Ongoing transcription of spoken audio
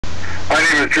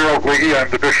name is Gerald Wiggy. I'm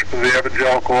the Bishop of the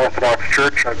Evangelical Orthodox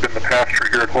Church. I've been the pastor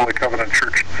here at Holy Covenant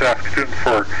Church in Saskatoon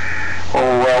for,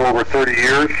 well over 30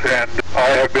 years, and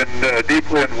I have been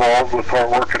deeply involved with our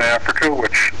work in Africa,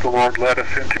 which the Lord led us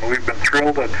into. We've been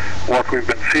thrilled at what we've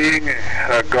been seeing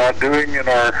God doing in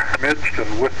our midst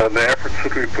and with the efforts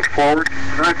that we've put forward.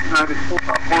 In 1994,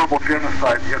 a horrible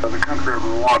genocide hit the country of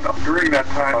Rwanda. During that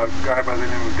time, a guy by the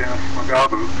name of Dennis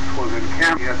Mugabe was in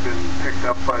camp. He had been picked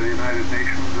up by the United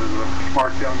Nations as a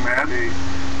smart young man. They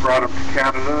brought him to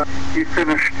Canada. He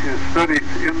finished his studies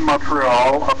in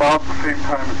Montreal about the same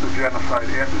time as the genocide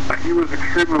ended. He was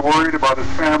extremely worried about his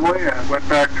family and went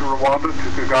back to Rwanda, to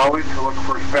Kigali, to look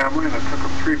for his family, and it took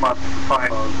him 3 months to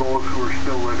find those who were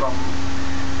still living.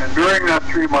 And during that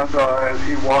 3 months, as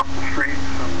he walked the streets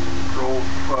and drove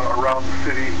around the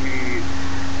city, he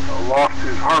lost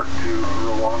his heart to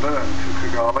Rwanda and to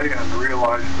Kigali and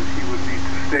realized that he would need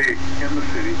to stay in the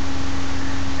city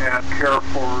and care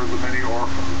for the many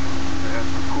orphans and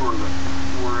the poor that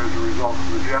were as a result of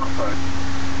the genocide.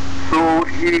 So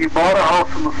he bought a house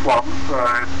in the slums.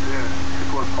 It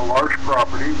was a large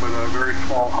property, but a very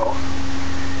small house.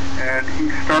 And he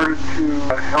started to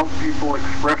help people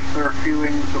express their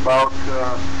feelings about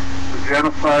the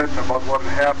genocide and about what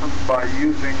had happened by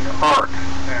using art.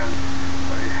 And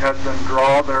he had them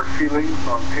draw their feelings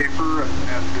on paper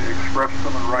and express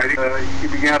them in writing. He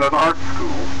began an art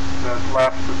school that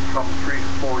lasted some 3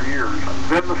 to 4 years. And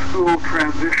then the school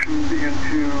transitioned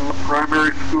into a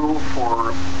primary school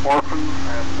for orphans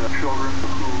and children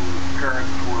whose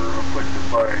parents were afflicted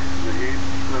by the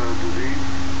AIDS disease.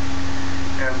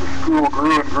 And the school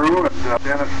grew and grew, and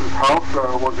Dennis's house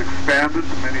was expanded.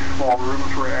 Many small rooms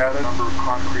were added. A number of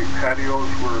concrete patios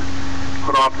were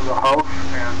put onto the house,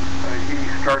 and he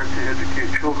started to educate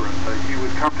children. He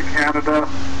would come to Canada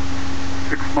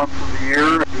 6 months of the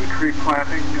year, do tree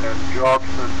planting and jobs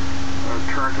that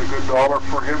turned a good dollar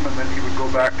for him, and then he would go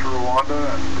back to Rwanda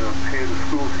and pay the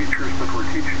school teachers that were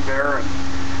teaching there and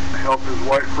help his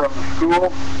wife run the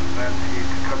school. And then he'd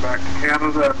come back to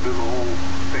Canada and do the whole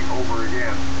thing over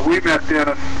again. We met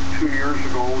Dennis 2 years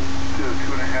ago,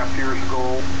 2.5 years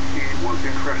ago. He was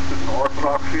interested in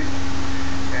Orthodoxy,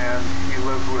 and he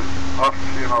lived with us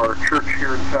in our church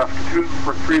here in Saskatoon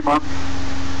for 3 months.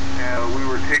 And we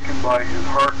were taken by his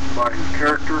heart and by his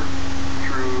character.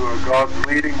 Through God's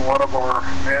leading, one of our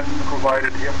men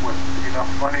provided him with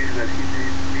enough money that he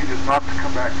needed not to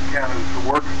come back to Canada to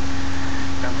work.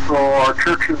 And so our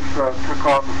churches took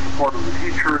on the support of the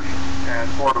teachers and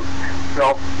support of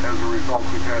himself. As a result,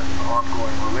 we've had an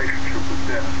ongoing relationship with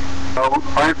Dennis.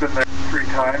 I've been there 3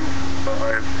 times.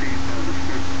 I have seen the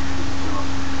students and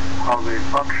how they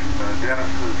function. Dennis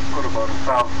has put about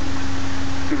 1,000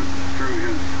 students through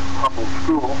his humble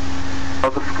school.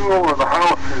 The school or the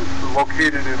house is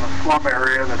located in a slum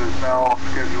area that is now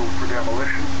scheduled for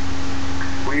demolition.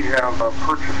 We have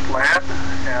purchased land,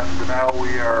 and now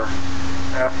we are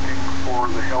asking for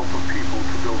the help of people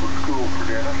to build a school for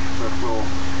Dennis that will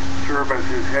serve as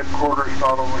his headquarters,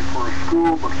 not only for a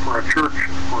school, but for a church,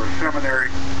 for a seminary.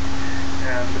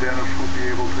 And Dennis will be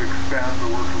able to expand the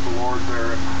work of the Lord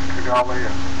there in Kigali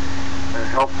and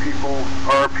help people.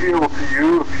 Our appeal to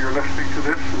you, if you're listening to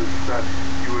this, is that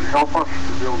you would help us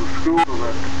to build a school so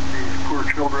that these poor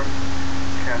children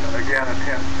can again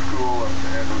attend school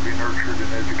and be nurtured in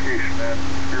education and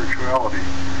spirituality.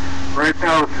 Right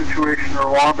now, the situation in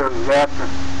Rwanda is that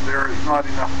there is not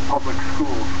enough public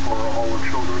schools for all the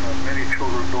children, and many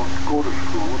children don't go to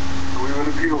school. So we would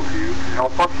appeal to you to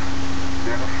help us.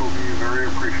 Dennis will be very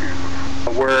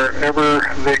appreciative. Wherever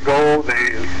they go,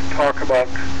 they talk about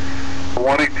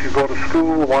wanting to go to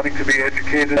school, wanting to be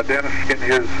educated. Dennis, in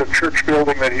his church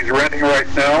building that he's renting right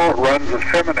now, runs a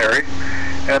seminary.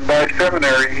 And by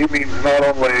seminary, he means not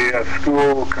only a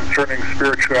school concerning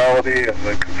spirituality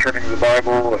and concerning the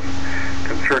Bible and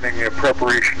concerning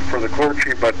preparation for the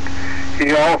clergy, but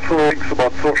he also thinks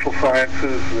about social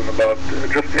sciences and about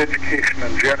just education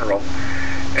in general.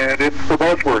 And it's the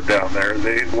buzzword down there.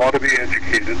 They want to be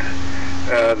educated.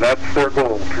 That's their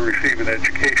goal, to receive an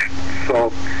education.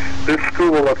 So this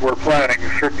school that we're planning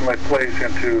certainly plays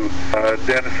into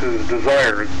Dennis's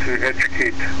desire to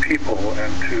educate people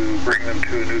and to bring them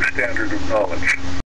to a new standard of knowledge.